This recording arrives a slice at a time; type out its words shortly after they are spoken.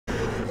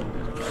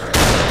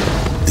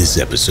This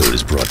episode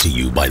is brought to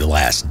you by The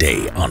Last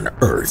Day on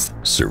Earth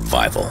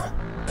Survival.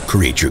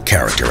 Create your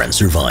character and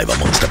survive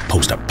amongst a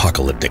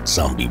post-apocalyptic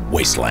zombie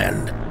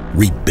wasteland.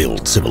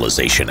 Rebuild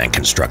civilization and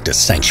construct a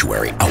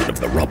sanctuary out of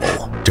the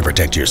rubble to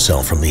protect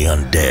yourself from the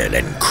undead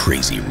and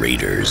crazy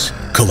raiders.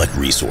 Collect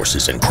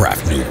resources and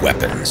craft new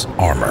weapons,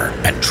 armor,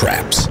 and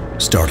traps,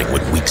 starting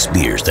with weak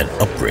spears that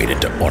upgrade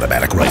into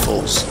automatic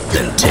rifles.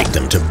 Then take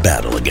them to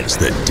battle against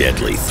the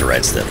deadly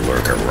threats that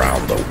lurk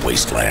around the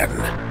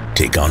wasteland.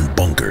 Take on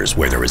bunkers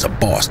where there is a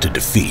boss to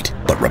defeat,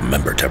 but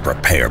remember to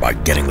prepare by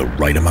getting the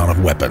right amount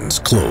of weapons,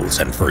 clothes,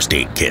 and first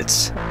aid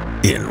kits.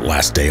 In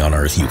Last Day on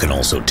Earth, you can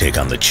also take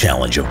on the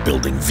challenge of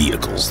building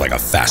vehicles like a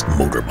fast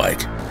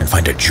motorbike, and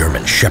find a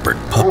German Shepherd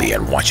puppy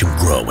and watch him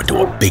grow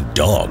into a big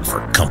dog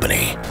for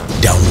company.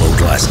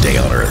 Download Last Day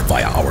on Earth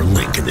via our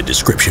link in the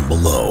description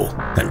below,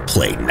 and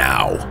play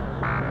now.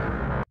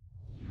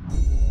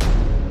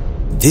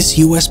 This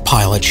US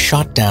pilot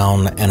shot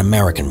down an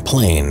American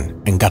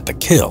plane and got the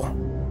kill.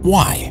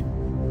 Why?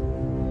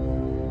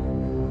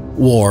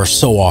 War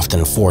so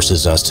often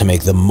forces us to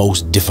make the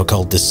most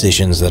difficult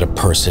decisions that a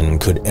person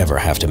could ever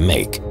have to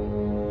make.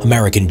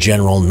 American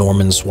General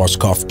Norman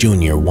Schwarzkopf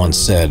Jr. once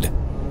said,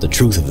 "The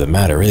truth of the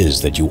matter is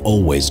that you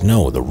always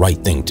know the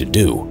right thing to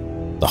do.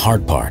 The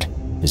hard part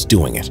is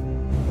doing it."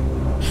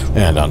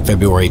 And on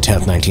February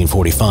 10,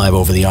 1945,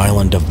 over the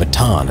island of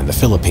Bataan in the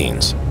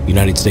Philippines,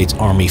 United States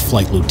Army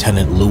Flight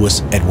Lieutenant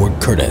Louis Edward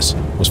Curtis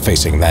was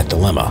facing that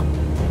dilemma.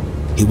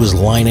 He was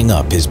lining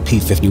up his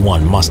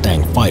P-51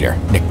 Mustang fighter,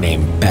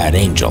 nicknamed Bad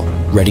Angel,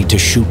 ready to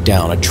shoot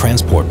down a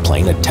transport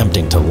plane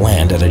attempting to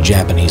land at a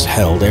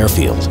Japanese-held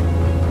airfield.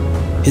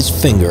 His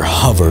finger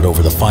hovered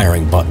over the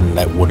firing button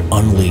that would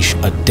unleash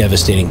a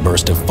devastating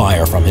burst of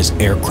fire from his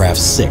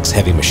aircraft's 6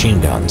 heavy machine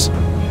guns.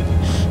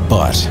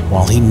 But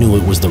while he knew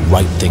it was the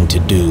right thing to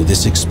do,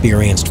 this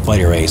experienced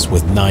fighter ace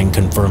with 9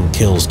 confirmed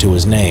kills to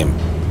his name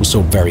was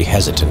so very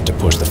hesitant to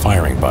push the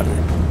firing button.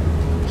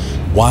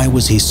 Why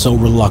was he so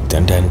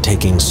reluctant and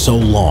taking so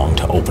long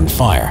to open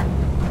fire?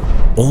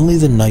 Only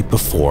the night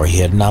before, he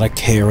had not a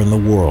care in the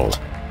world.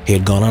 He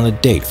had gone on a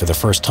date for the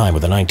first time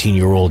with a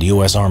 19-year-old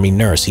US Army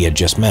nurse he had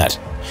just met.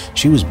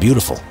 She was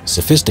beautiful,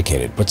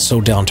 sophisticated, but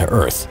so down to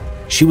earth.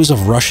 She was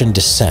of Russian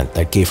descent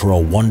that gave her a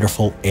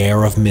wonderful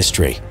air of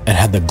mystery and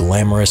had the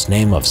glamorous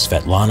name of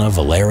Svetlana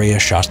Valeria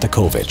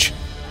Shostakovich.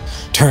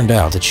 Turned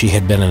out that she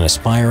had been an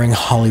aspiring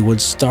Hollywood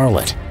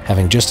starlet,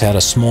 having just had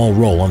a small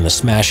role in the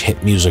smash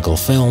hit musical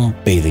film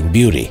Bathing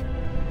Beauty,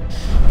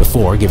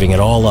 before giving it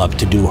all up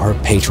to do her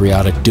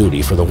patriotic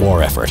duty for the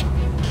war effort.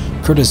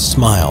 Curtis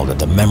smiled at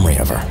the memory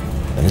of her,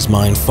 and his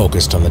mind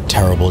focused on the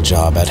terrible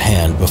job at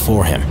hand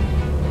before him.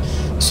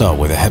 So,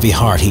 with a heavy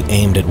heart, he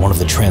aimed at one of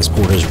the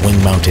transporter's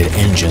wing-mounted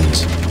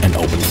engines and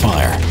opened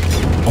fire.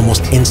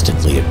 Almost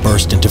instantly, it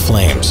burst into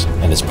flames,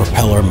 and its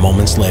propeller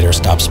moments later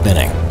stopped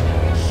spinning.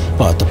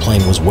 But the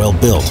plane was well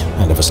built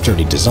and of a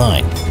sturdy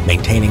design,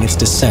 maintaining its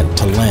descent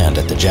to land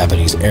at the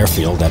Japanese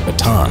airfield at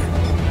Bataan.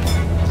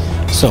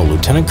 So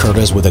Lieutenant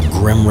Curtis, with a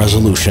grim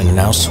resolution,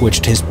 now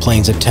switched his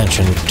plane's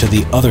attention to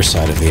the other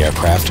side of the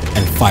aircraft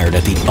and fired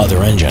at the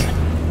other engine.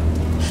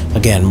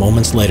 Again,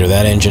 moments later,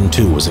 that engine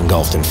too was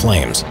engulfed in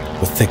flames,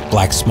 with thick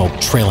black smoke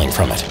trailing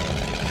from it.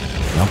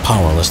 Now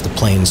powerless, the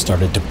plane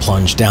started to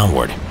plunge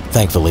downward.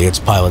 Thankfully, its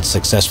pilot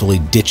successfully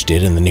ditched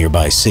it in the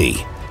nearby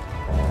sea.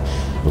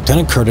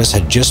 Lieutenant Curtis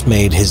had just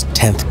made his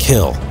 10th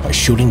kill by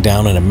shooting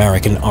down an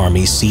American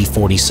Army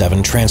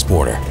C-47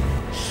 transporter.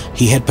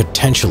 He had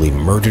potentially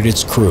murdered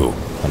its crew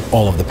and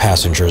all of the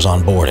passengers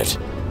on board it.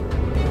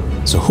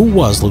 So who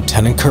was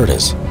Lieutenant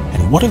Curtis,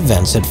 and what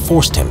events had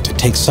forced him to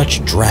take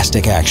such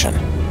drastic action?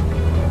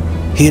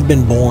 He had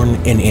been born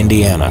in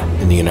Indiana,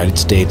 in the United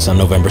States on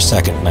November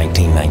 2nd,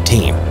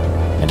 1919,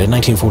 and in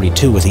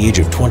 1942, at the age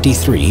of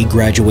 23, he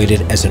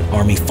graduated as an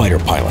Army fighter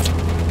pilot.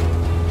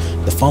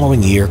 The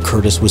following year,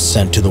 Curtis was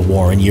sent to the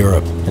war in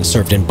Europe and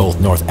served in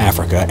both North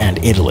Africa and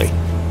Italy.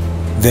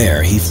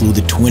 There, he flew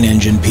the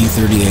twin-engine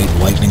P-38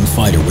 Lightning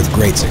fighter with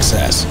great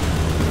success,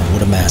 and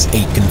would amass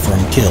 8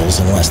 confirmed kills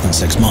in less than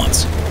 6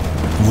 months,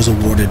 and was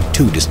awarded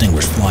 2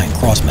 Distinguished Flying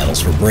Cross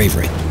Medals for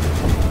bravery.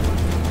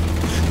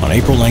 On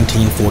April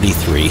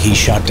 1943, he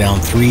shot down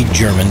 3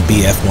 German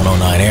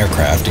Bf-109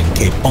 aircraft in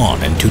Cape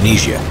Bon in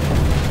Tunisia.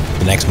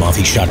 The next month,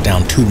 he shot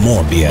down 2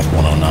 more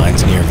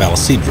Bf-109s near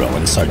Vallesidro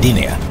in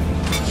Sardinia.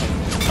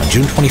 On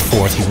June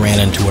 24th, he ran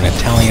into an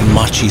Italian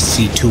Machi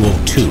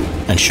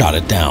C-202 and shot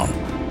it down.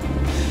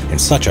 In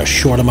such a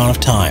short amount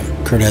of time,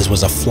 Curtis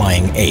was a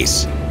flying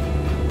ace.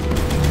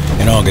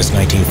 In August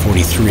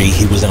 1943,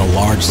 he was in a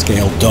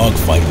large-scale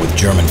dogfight with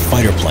German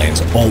fighter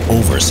planes all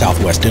over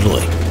southwest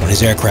Italy when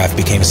his aircraft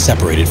became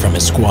separated from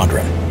his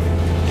squadron.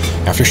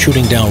 After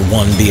shooting down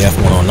 1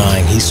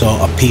 Bf-109, he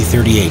saw a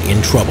P-38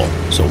 in trouble,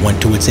 so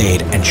went to its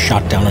aid and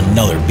shot down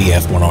another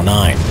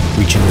Bf-109,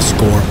 reaching the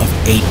score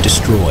of 8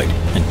 destroyed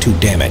and 2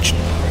 damaged.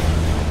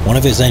 One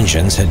of his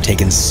engines had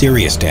taken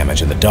serious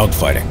damage in the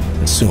dogfighting,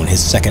 and soon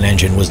his second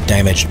engine was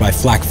damaged by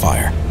flak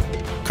fire.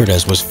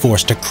 Curtis was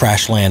forced to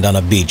crash land on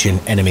a beach in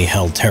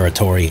enemy-held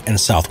territory in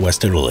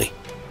southwest Italy.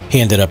 He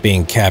ended up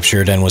being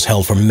captured and was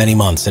held for many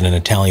months in an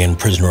Italian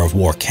prisoner of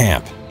war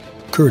camp.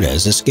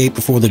 Curtis escaped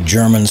before the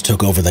Germans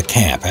took over the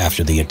camp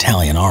after the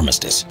Italian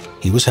armistice.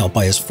 He was helped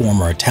by his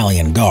former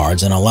Italian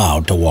guards and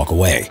allowed to walk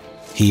away.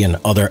 He and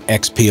other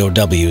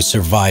ex-POWs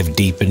survived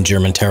deep in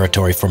German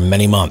territory for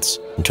many months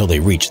until they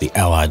reached the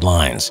Allied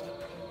lines.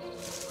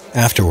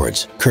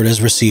 Afterwards,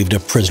 Curtis received a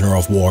prisoner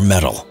of war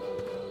medal.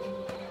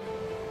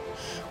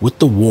 With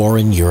the war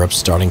in Europe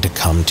starting to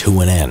come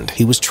to an end,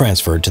 he was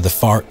transferred to the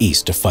Far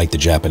East to fight the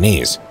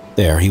Japanese.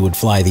 There, he would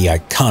fly the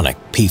iconic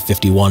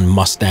P-51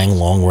 Mustang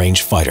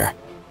long-range fighter.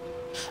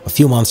 A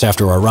few months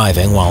after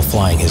arriving, while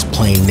flying his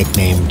plane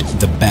nicknamed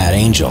the Bad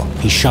Angel,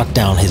 he shot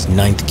down his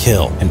 9th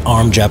kill, an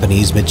armed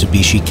Japanese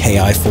Mitsubishi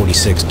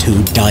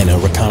Ki-46-2 Dyna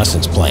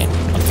reconnaissance plane,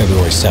 on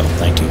February 7,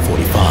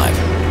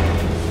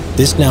 1945.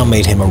 This now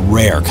made him a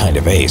rare kind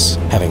of ace,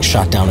 having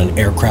shot down an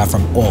aircraft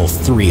from all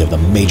 3 of the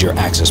major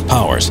Axis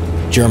powers,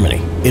 Germany,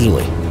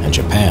 Italy, and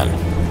Japan.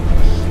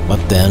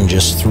 But then,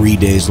 just 3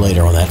 days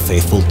later on that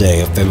fateful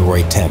day of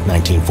February 10,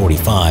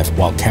 1945,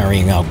 while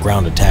carrying out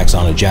ground attacks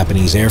on a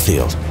Japanese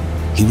airfield,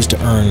 he was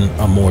to earn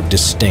a more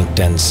distinct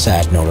and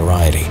sad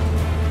notoriety.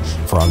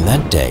 For on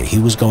that day, he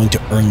was going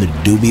to earn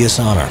the dubious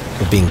honor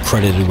of being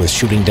credited with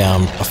shooting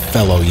down a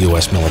fellow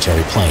U.S.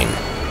 military plane.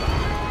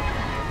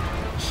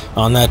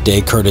 On that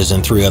day, Curtis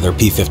and 3 other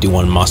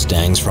P-51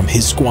 Mustangs from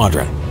his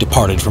squadron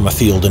departed from a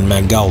field in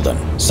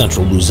Mangaldan,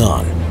 central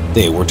Luzon.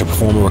 They were to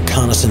perform a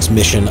reconnaissance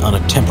mission on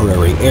a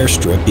temporary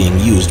airstrip being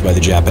used by the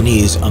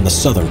Japanese on the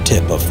southern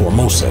tip of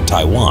Formosa,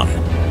 Taiwan.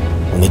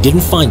 When they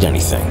didn't find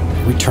anything,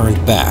 they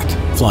returned back,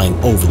 flying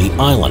over the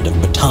island of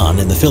Bataan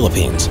in the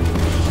Philippines.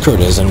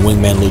 Curtis and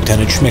wingman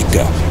Lieutenant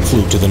Schmitka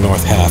flew to the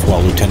north half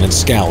while Lieutenant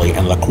Scally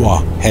and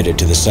Lacroix headed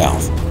to the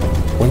south.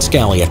 When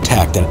Scally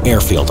attacked an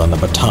airfield on the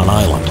Bataan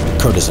Island,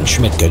 Curtis and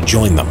Schmitka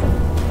joined them.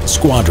 The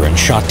squadron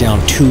shot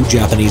down 2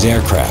 Japanese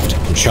aircraft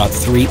and shot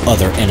 3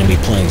 other enemy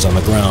planes on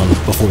the ground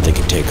before they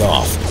could take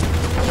off.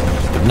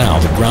 But now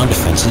the ground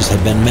defenses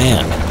had been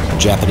manned,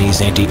 and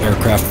Japanese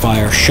anti-aircraft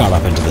fire shot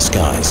up into the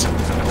skies.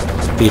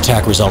 The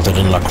attack resulted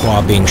in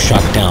Lacroix being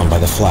shot down by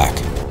the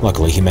flak.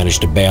 Luckily, he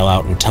managed to bail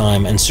out in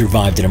time and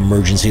survived an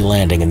emergency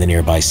landing in the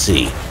nearby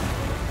sea.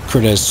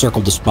 Curtis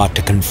circled the spot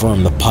to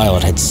confirm the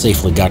pilot had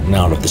safely gotten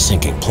out of the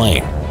sinking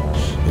plane.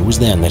 It was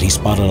then that he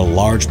spotted a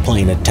large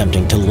plane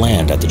attempting to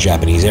land at the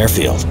Japanese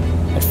airfield.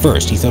 At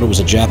first, he thought it was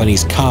a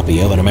Japanese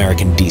copy of an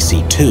American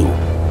DC-2.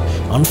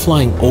 On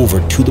flying over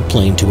to the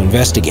plane to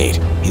investigate,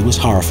 he was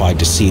horrified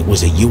to see it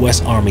was a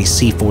U.S. Army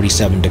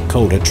C-47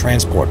 Dakota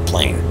transport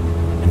plane.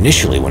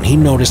 Initially, when he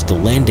noticed the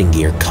landing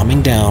gear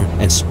coming down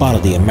and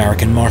spotted the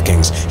American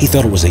markings, he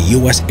thought it was a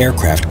U.S.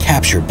 aircraft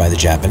captured by the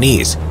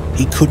Japanese.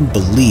 He couldn't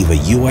believe a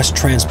U.S.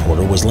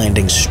 transporter was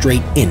landing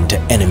straight into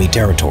enemy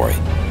territory.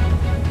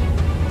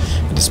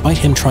 And despite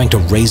him trying to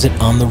raise it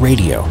on the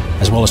radio,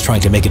 as well as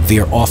trying to make it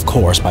veer off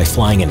course by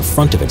flying in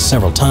front of it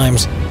several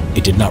times,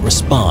 it did not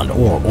respond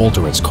or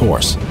alter its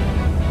course.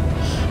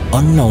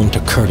 Unknown to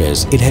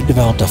Curtis, it had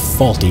developed a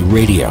faulty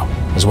radio,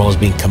 as well as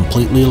being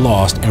completely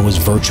lost and was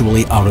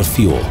virtually out of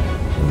fuel.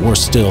 And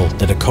worse still,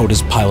 the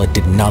Dakota's pilot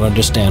did not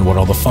understand what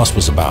all the fuss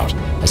was about,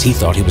 as he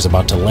thought he was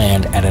about to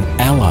land at an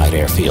Allied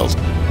airfield,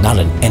 not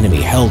an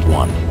enemy-held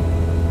one.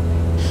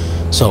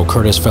 So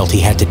Curtis felt he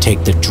had to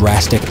take the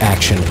drastic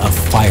action of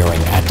firing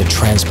at the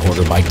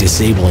transporter by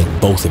disabling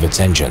both of its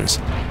engines.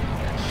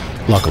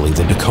 Luckily,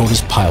 the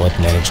Dakota's pilot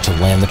managed to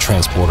land the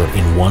transporter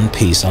in one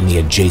piece on the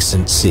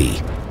adjacent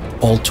sea.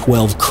 All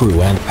 12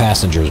 crew and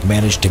passengers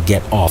managed to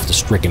get off the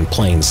stricken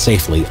plane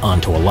safely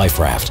onto a life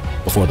raft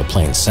before the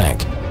plane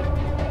sank.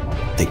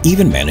 They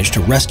even managed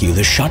to rescue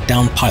the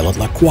shot-down pilot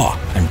Lacroix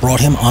and brought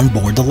him on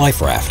board the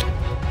life raft.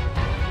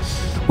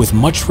 With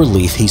much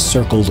relief, he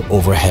circled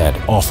overhead,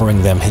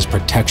 offering them his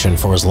protection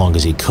for as long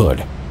as he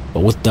could.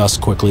 But with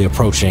dusk quickly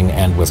approaching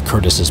and with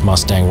Curtis's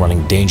Mustang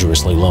running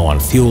dangerously low on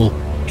fuel,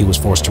 he was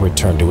forced to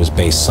return to his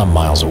base some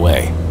miles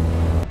away.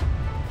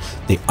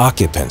 The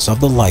occupants of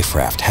the life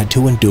raft had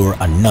to endure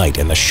a night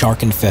in the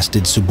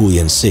shark-infested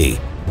Sibuyan Sea.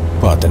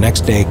 But the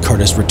next day,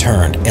 Curtis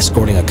returned,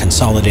 escorting a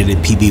consolidated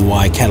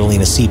PBY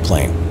Catalina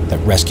seaplane that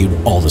rescued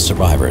all the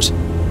survivors.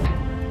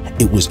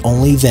 It was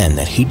only then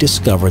that he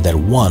discovered that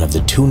one of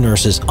the 2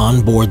 nurses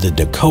on board the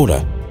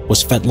Dakota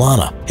was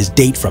Svetlana, his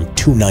date from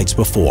 2 nights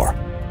before.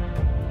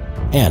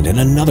 And in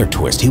another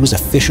twist, he was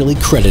officially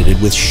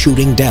credited with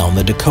shooting down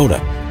the Dakota,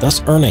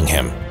 thus earning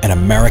him an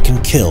American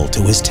kill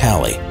to his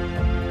tally.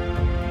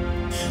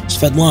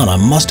 Svetlana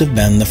must have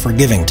been the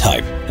forgiving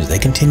type, as they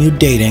continued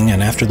dating,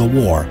 and after the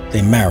war,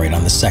 they married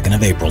on the 2nd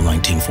of April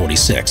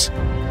 1946.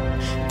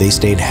 They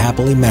stayed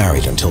happily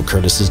married until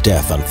Curtis's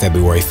death on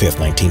February 5,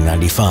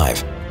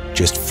 1995,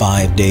 just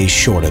 5 days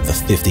short of the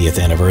 50th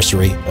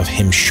anniversary of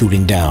him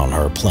shooting down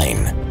her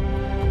plane.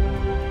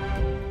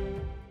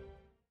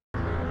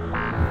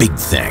 Big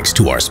thanks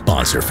to our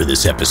sponsor for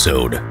this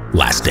episode,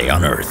 Last Day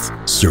on Earth,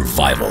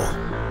 Survival.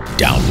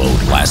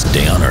 Download Last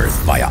Day on Earth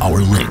via our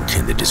link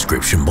in the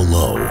description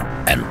below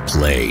and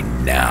play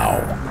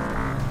now.